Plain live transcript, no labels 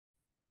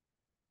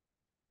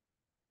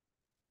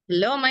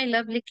Hello, my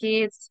lovely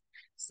kids.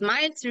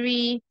 Smile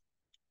 3,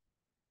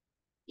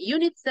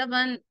 Unit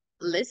 7,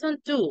 Lesson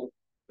 2.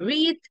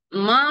 Read,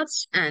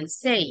 match, and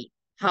say,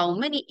 how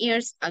many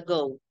years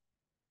ago?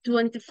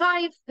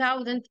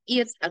 25,000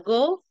 years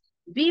ago,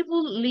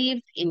 people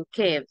lived in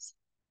caves.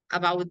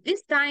 About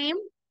this time,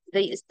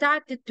 they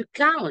started to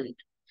count.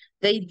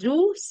 They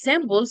drew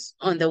symbols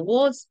on the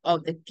walls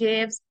of the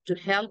caves to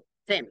help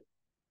them.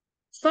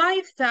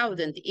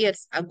 5,000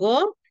 years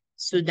ago,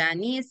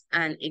 Sudanese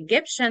and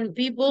Egyptian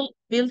people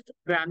built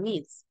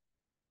pyramids.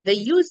 They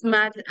used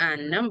math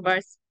and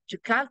numbers to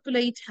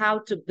calculate how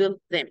to build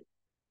them.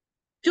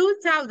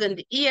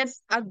 2,000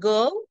 years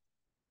ago,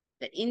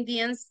 the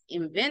Indians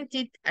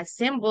invented a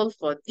symbol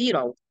for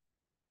zero.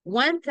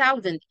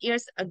 1,000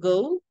 years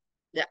ago,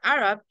 the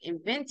Arab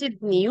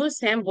invented new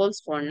symbols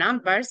for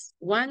numbers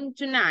 1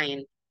 to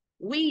 9.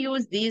 We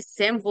use these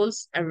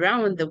symbols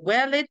around the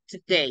world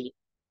today.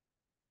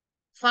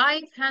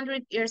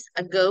 500 years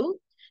ago,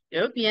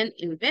 Europeans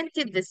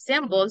invented the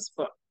symbols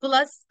for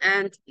plus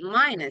and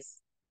minus.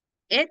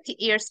 80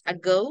 years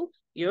ago,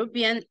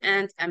 European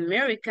and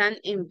American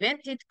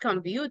invented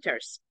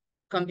computers.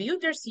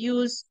 Computers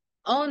use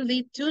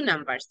only two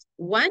numbers,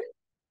 1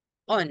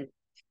 on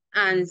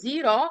and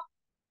 0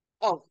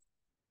 off,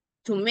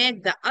 to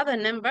make the other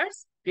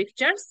numbers,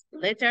 pictures,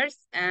 letters,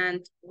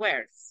 and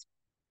words.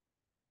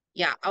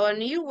 Yeah, our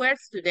new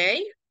words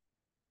today,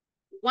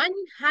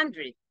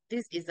 100.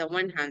 This is a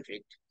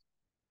 100.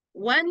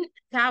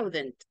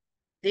 1,000.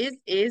 This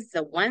is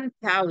the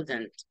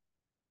 1,000.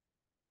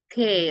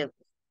 Cave.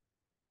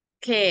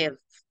 Cave.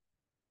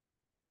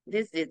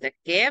 This is a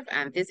cave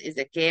and this is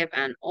a cave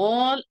and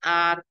all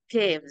are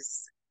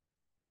caves.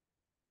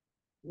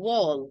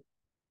 Wall.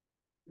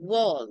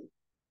 Wall.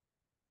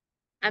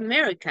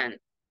 American.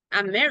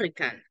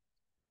 American.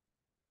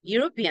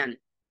 European.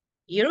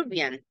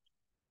 European.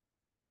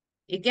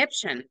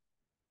 Egyptian.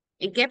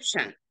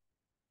 Egyptian.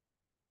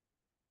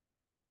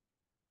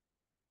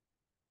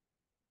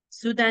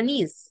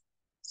 Sudanese.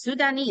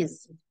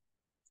 Sudanese.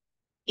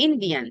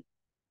 Indian.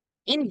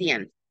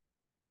 Indian.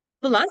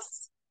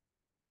 Plus,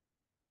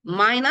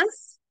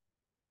 minus,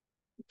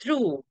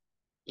 true.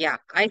 Yeah,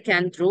 I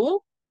can draw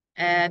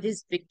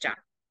this picture.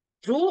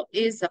 Draw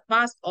is the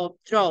past of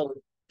draw.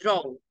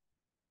 Draw.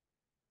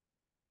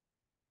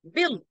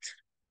 Built.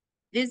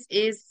 This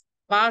is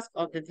past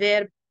of the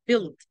verb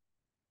build.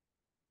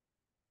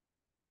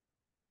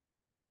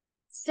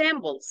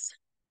 Symbols.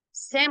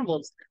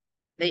 Symbols.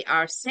 They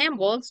are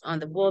symbols on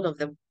the wall of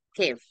the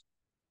cave.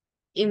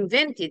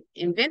 Invented.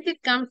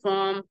 Invented come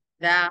from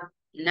the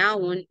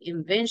noun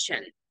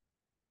invention.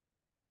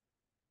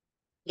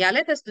 Yeah,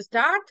 let us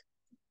start.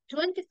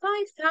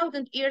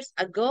 25,000 years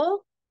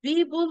ago,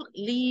 people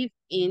lived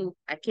in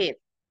a cave.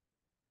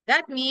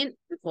 That means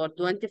before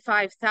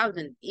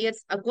 25,000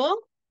 years ago,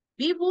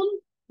 people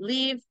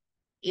lived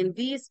in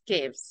these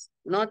caves,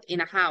 not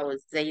in a house.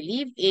 They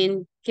lived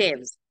in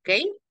caves,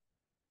 okay?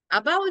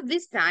 About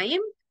this time,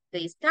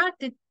 they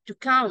started to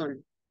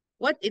count.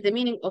 What is the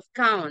meaning of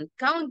count?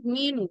 Count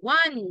means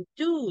 1,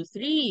 2,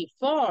 3,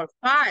 4,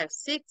 5,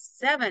 6,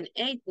 7,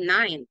 8,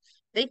 9.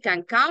 They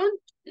can count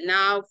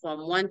now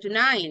from 1 to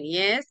 9.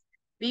 Yes,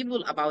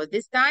 people about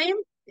this time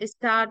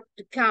start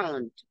to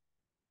count.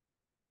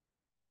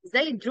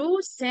 They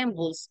drew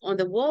symbols on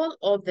the wall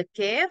of the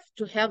cave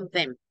to help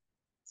them.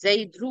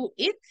 They drew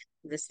it,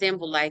 the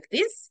symbol like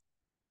this,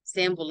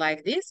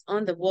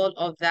 on the wall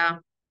of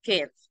the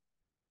cave.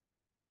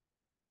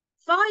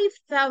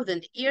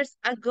 5,000 years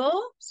ago,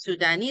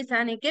 Sudanese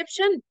and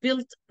Egyptian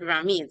built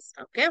pyramids.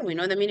 Okay, we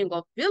know the meaning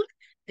of built.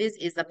 This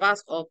is the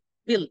past of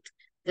built.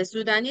 The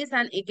Sudanese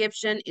and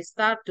Egyptian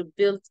start to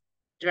build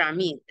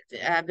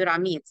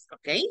pyramids.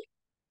 Okay.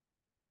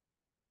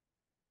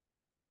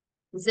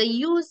 They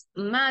use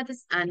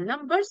maths and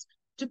numbers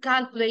to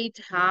calculate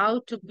how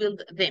to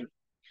build them.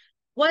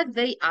 What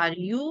they are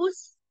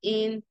used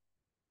in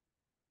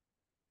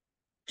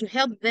to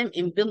help them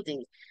in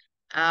building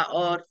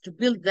or to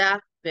build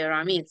the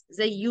pyramids.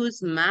 They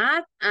use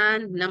math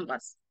and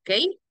numbers,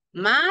 okay?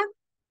 Math,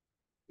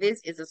 this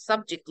is a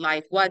subject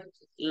like what?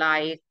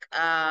 Like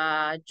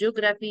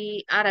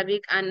geography,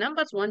 Arabic, and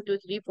numbers 1, 2,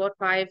 3, 4,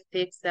 5,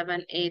 6,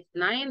 7, 8,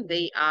 9.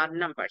 They are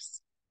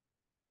numbers.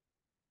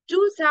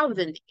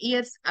 2,000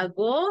 years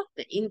ago,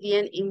 the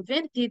Indian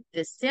invented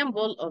the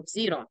symbol of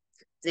zero.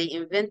 They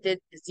invented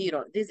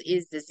zero. This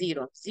is the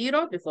zero.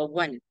 Zero before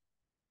 1.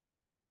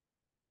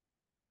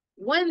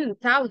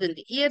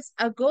 1,000 years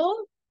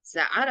ago,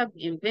 the Arab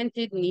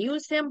invented new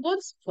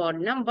symbols for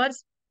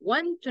numbers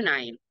 1 to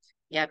 9.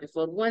 Yeah,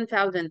 before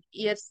 1,000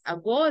 years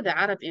ago, the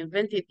Arab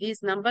invented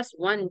these numbers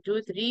 1,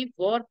 2, 3,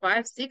 4,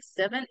 5, 6,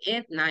 7,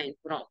 8, 9.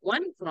 From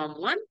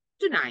 1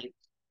 to 9.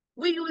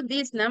 We use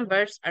these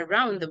numbers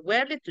around the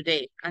world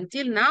today.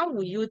 Until now,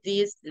 we use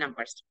these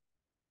numbers.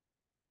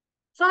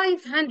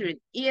 500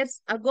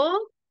 years ago,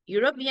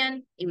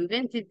 Europeans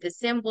invented the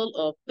symbol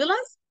of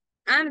plus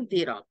and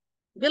zero.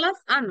 Plus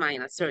and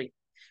minus, sorry.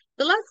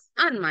 Plus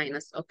and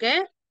minus,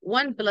 okay?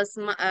 1 plus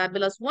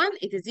 1,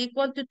 it is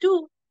equal to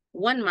 2.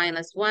 1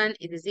 minus 1,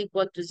 it is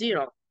equal to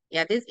 0.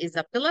 Yeah, this is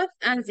a plus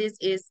and this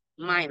is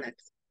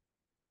minus.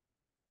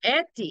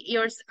 80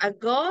 years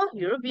ago,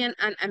 European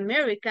and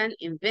American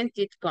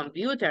invented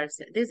computers.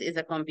 This is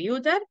a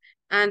computer,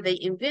 and they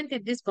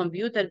invented this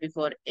computer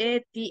before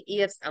 80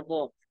 years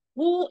ago.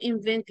 Who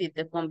invented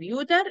the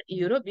computer?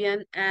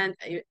 European and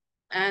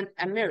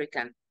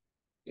American.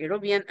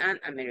 European and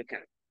American.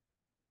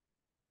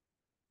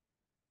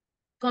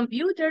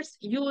 Computers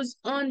use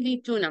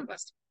only two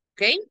numbers,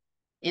 okay?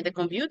 In the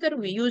computer,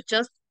 we use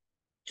just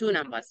two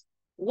numbers.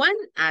 One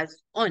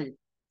as on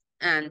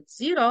and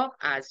zero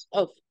as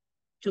off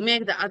to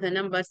make the other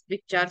numbers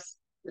pictures,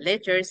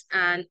 letters,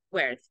 and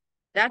words.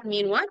 That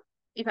means what?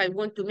 If I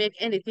want to make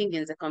anything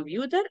in the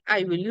computer,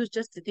 I will use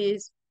just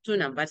these two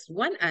numbers,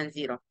 one and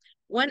zero.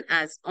 One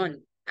as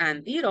on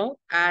and zero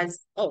as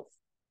off.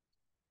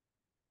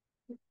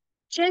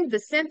 Change the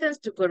sentence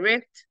to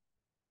correct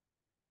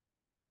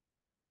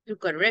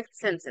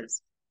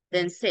sentence.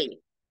 Then say,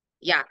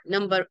 yeah,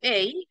 number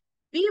A,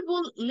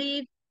 people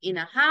live in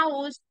a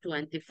house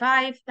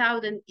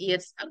 25,000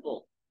 years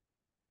ago.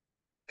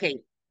 Okay,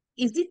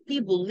 is it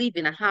people live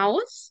in a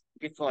house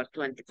before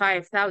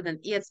 25,000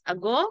 years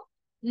ago?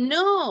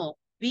 No,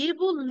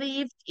 people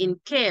lived in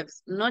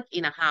caves, not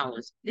in a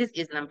house. This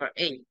is number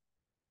A.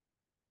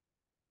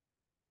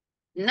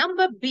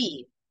 Number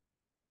B,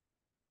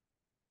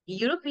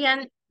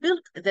 European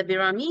built the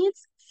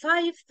pyramids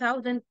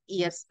 5,000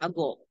 years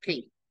ago.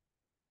 Okay,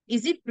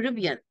 is it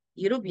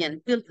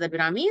European built the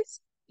pyramids?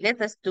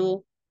 Let us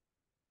do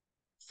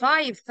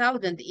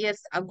 5,000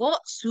 years ago,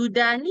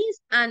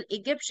 Sudanese and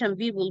Egyptian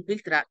people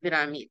built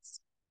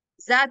pyramids.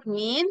 That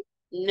means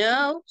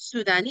no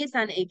Sudanese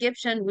and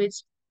Egyptian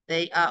which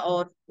they are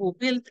or who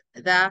built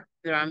the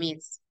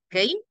pyramids.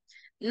 Okay.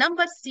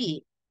 Number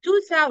C,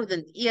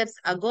 2,000 years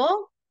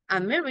ago,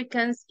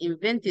 Americans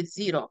invented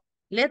zero.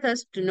 Let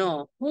us to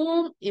know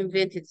whom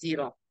invented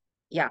zero.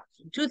 Yeah,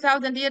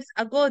 2,000 years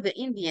ago, the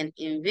Indian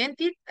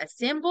invented a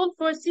symbol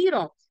for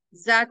zero.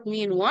 That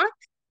means what?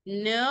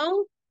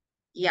 No,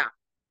 yeah.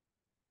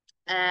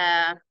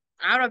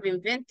 Arab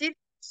invented,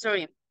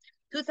 sorry,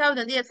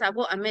 2,000 years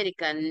ago,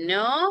 American.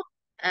 No,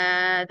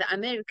 the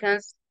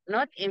Americans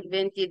not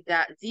invented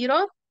the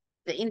zero.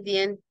 The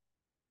Indian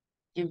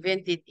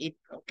invented it,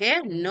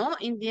 okay? No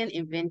Indian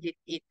invented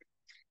it.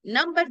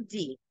 Number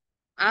D,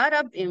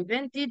 Arab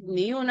invented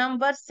new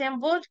number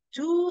symbol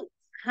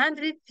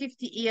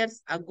 250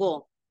 years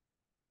ago.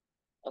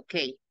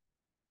 Okay.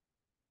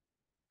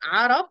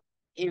 Arab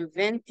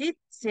invented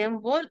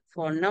symbol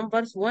for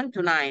numbers 1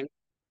 to 9.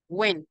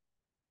 When?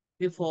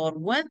 Before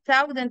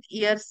 1,000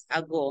 years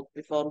ago.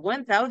 Before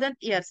 1,000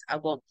 years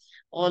ago.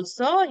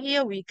 Also,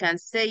 here we can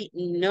say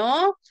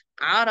no,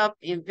 Arab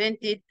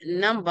invented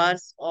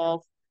numbers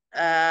of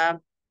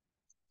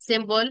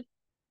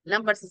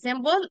numbers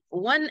symbol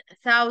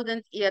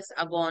 1,000 years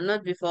ago,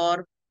 not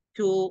before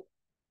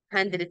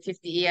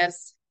 250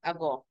 years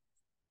ago.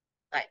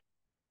 Right.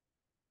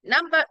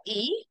 Number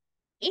E,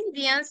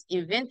 Indians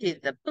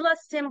invented the plus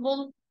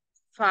symbol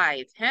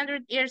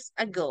 500 years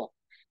ago.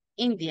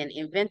 Indian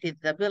invented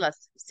the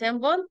plus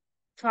symbol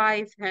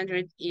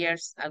 500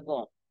 years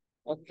ago.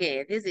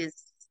 Okay, this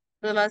is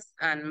plus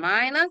and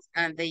minus,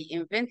 and they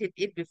invented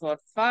it before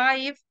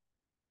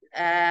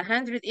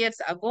 500 years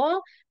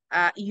ago.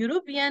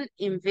 European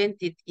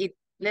invented it.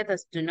 Let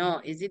us to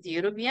know, is it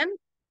European?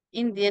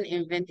 Indian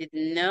invented,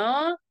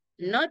 no,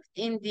 not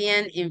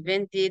Indian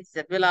invented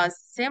the plus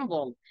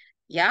symbol.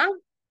 Yeah,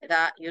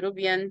 the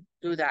European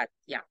do that.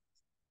 Yeah,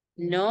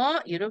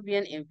 no,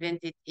 European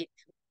invented it.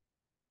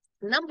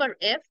 Number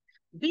F,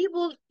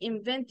 people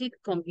invented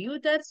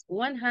computers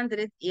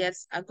 100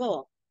 years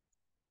ago.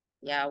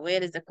 Yeah,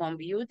 where is the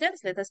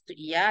computers? Let us,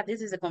 yeah,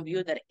 this is a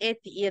computer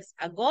 80 years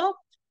ago.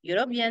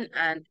 European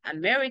and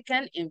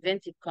American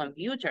invented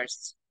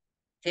computers.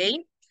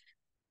 Okay.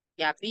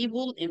 Yeah,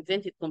 people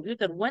invented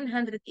computer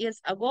 100 years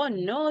ago.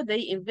 No,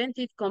 they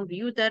invented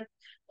computer,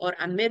 or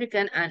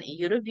American and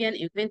European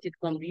invented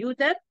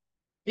computer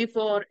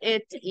before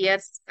 8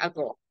 years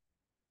ago.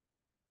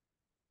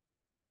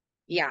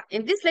 Yeah,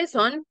 in this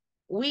lesson,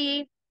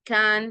 we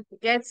can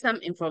get some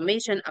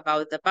information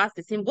about the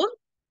past symbol.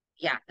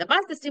 Yeah, the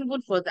past symbol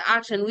for the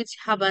action which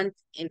happened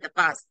in the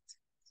past.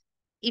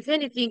 If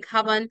anything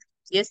happened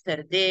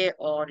yesterday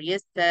or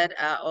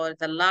or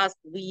the last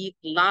week,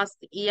 last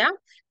year,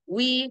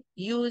 we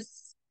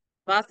use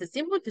past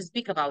symbol to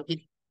speak about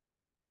it.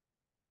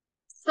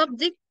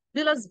 Subject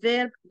plus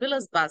verb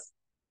plus past,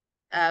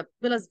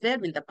 plus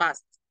verb in the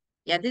past.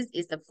 Yeah, this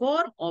is the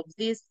form of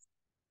this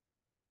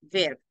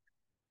verb.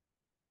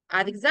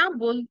 An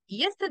example,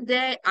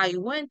 yesterday I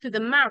went to the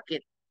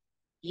market.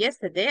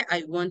 Yesterday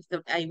I went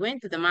to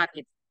the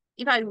market.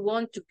 If I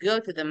want to go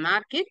to the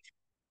market,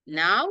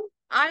 now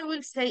I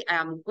will say I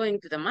am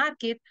going to the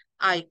market.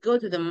 I go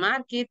to the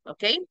market,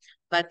 okay?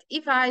 But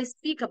if I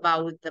speak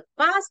about the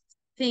past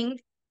thing,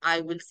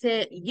 I will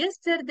say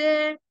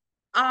yesterday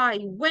I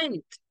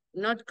went,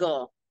 not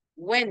go.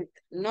 Went,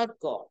 not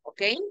go,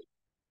 okay?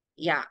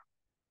 Yeah.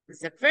 The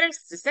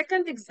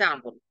second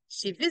example,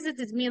 she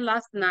visited me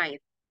last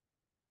night.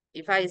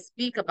 If I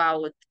speak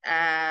about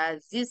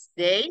this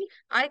day,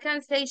 I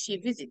can say she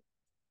visited.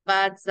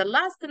 But the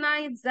last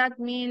night, that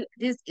means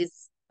this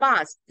is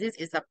past. This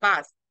is a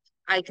past.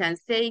 I can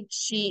say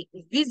she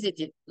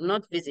visited,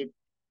 not visit.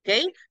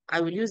 Okay?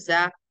 I will use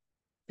the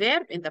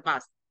verb in the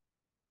past.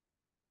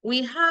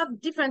 We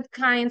have different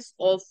kinds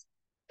of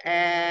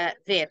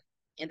verb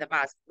in the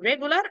past,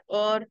 regular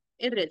or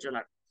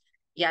irregular.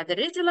 Yeah, the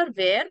regular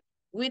verb,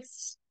 which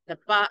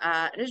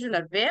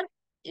regular verb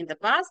in the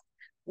past,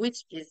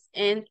 which is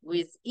end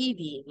with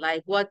ed,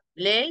 like what?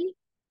 Play,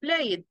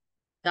 played,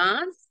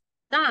 dance,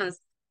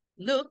 danced,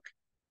 look,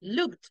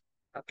 looked.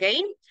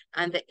 Okay,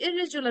 and the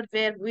irregular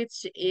verb,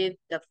 which is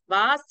the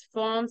past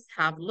forms,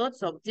 have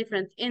lots of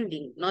different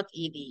ending, not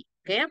ed.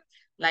 Okay,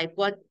 like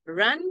what?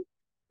 Run,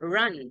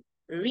 run,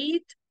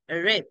 read,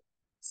 read,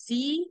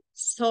 see,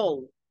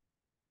 saw.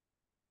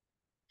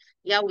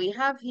 Yeah, we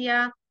have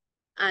here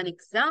an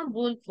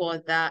example for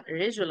the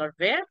regular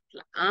verb: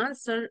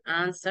 answer,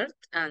 answered,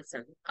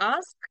 answered,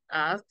 ask,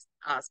 asked,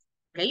 asked.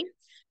 Okay,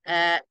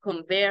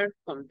 compare,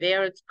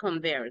 compared,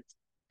 compared,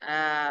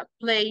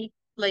 play,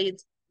 played,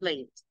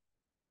 played,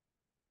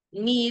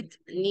 need,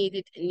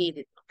 needed,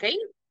 needed. Okay,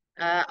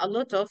 a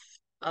lot of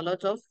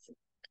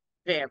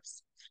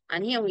verbs,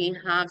 and here we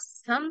have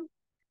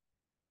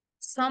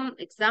some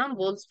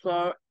examples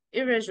for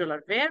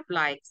irregular verb,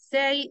 like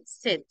say,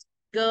 said,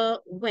 go,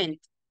 went,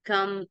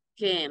 come,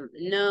 came,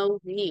 know,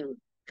 knew,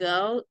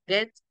 go,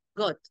 get,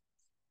 got,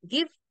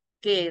 give,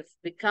 gave,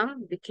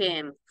 become,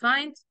 became,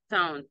 find,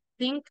 found,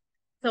 think,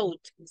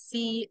 thought,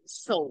 see,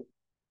 saw.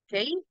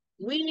 Okay,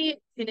 we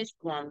finished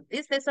one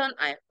this lesson.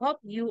 I hope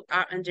you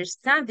are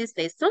understand this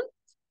lesson.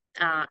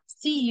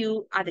 See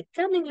you at the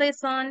coming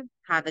lesson.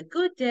 Have a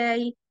good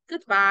day.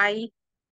 Goodbye.